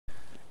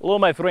Hello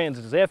my friends,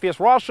 it's FPS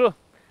Russia.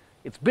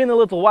 It's been a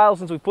little while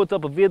since we put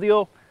up a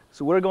video,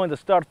 so we're going to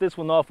start this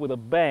one off with a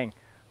bang.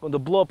 Going to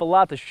blow up a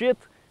lot of shit,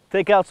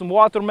 take out some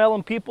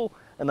watermelon people,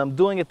 and I'm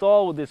doing it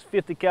all with this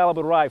 50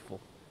 caliber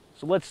rifle.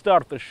 So let's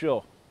start the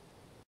show.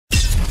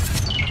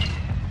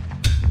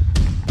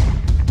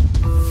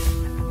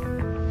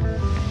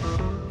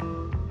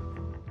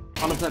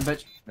 On the plane,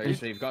 bitch.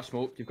 Nice, you've got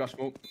smoke, you've got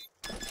smoke.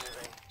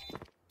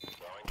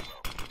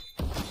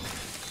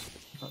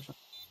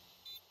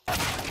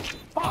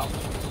 Fuck!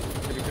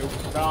 Pretty cool.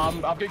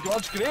 I've got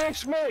God's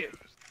grace, mate.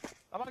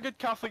 I'm a good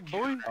Catholic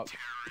boy. Oh.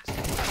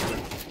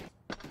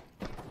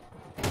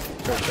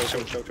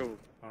 Chill.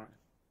 Alright.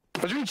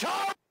 What do you mean,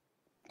 child?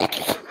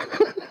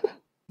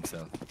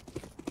 So.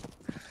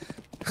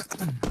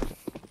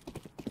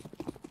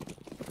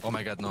 Oh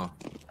my god, no.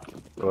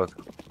 What?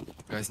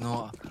 Guys,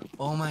 no.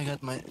 Oh my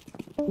god, my...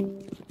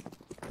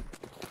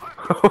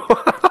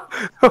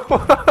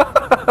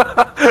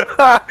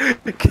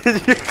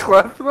 Can you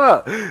clip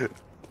that?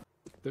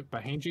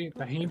 Behind you,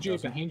 Timmy. It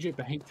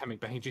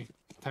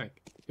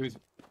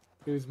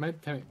was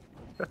mid, Timmy.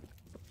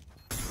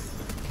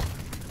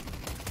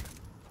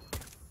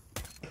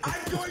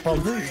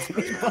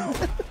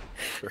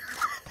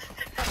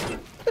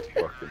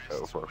 Fucking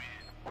hell, fuck.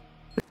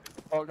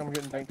 Fuck, I'm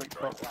getting banged like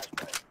fuck.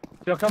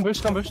 Yeah, come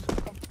boost.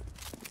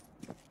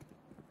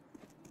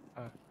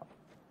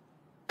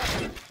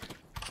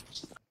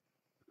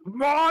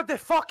 Oh, the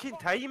fucking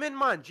timing,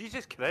 man!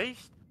 Jesus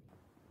Christ!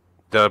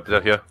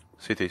 They're here.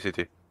 CT.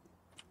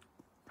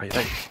 Right.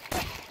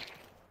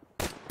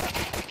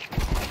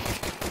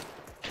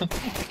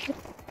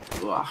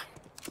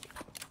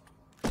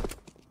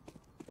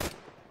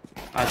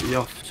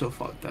 You're so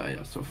fucked there,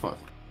 you're so fucked.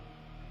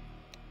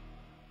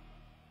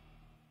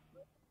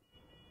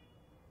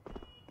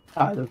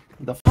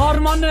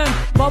 Harmanım,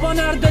 baba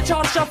nerede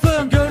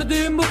çarşafım?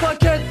 Gördüğüm bu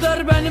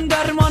paketler benim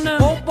dermanım.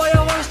 Hoppa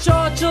yavaşça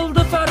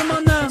açıldı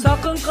fermanım.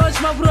 Sakın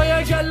kaçma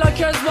buraya gel la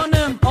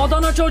kezbanım.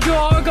 Adana çocuğu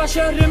aga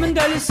şehrimin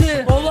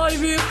delisi.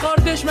 Olay büyük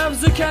kardeş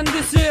mevzu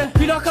kendisi.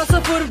 Plaka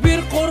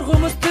 01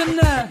 korkumuz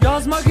dinle.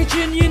 Yazmak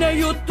için yine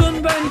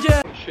yuttun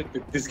bence. Shit,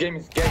 this game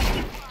is gay.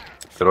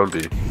 They're on B.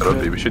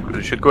 We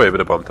should go A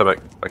with a bomb. Tim, I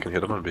can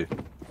hear them on B.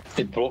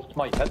 It broke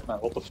my head, man.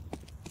 What the f.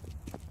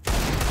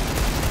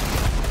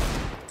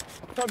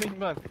 I mean,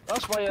 man,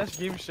 that's why this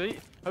game's right.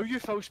 How you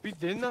full speed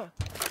doing that?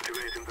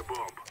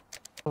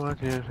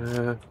 What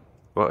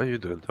are you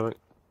doing, Tim?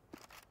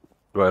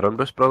 Do I run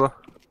this, brother?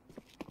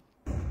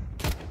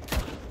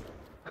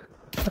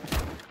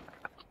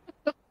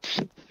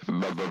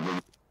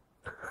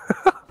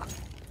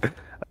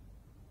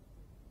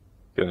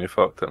 Getting you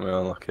fucked at me,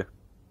 unlucky.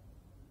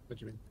 What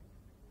do you mean?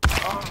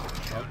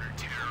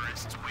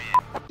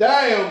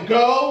 Damn,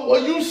 girl,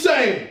 what you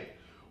saying?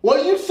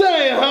 What you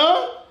saying,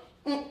 huh?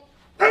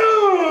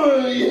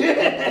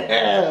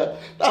 Yeah,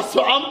 that's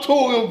what I'm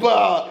talking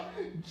about.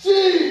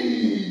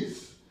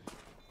 Jeez.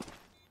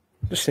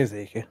 Just say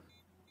Zeke.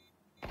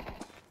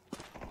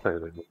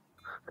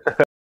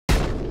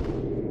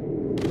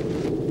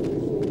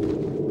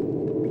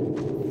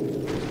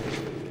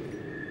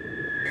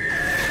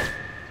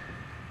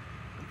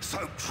 So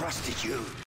trusted you.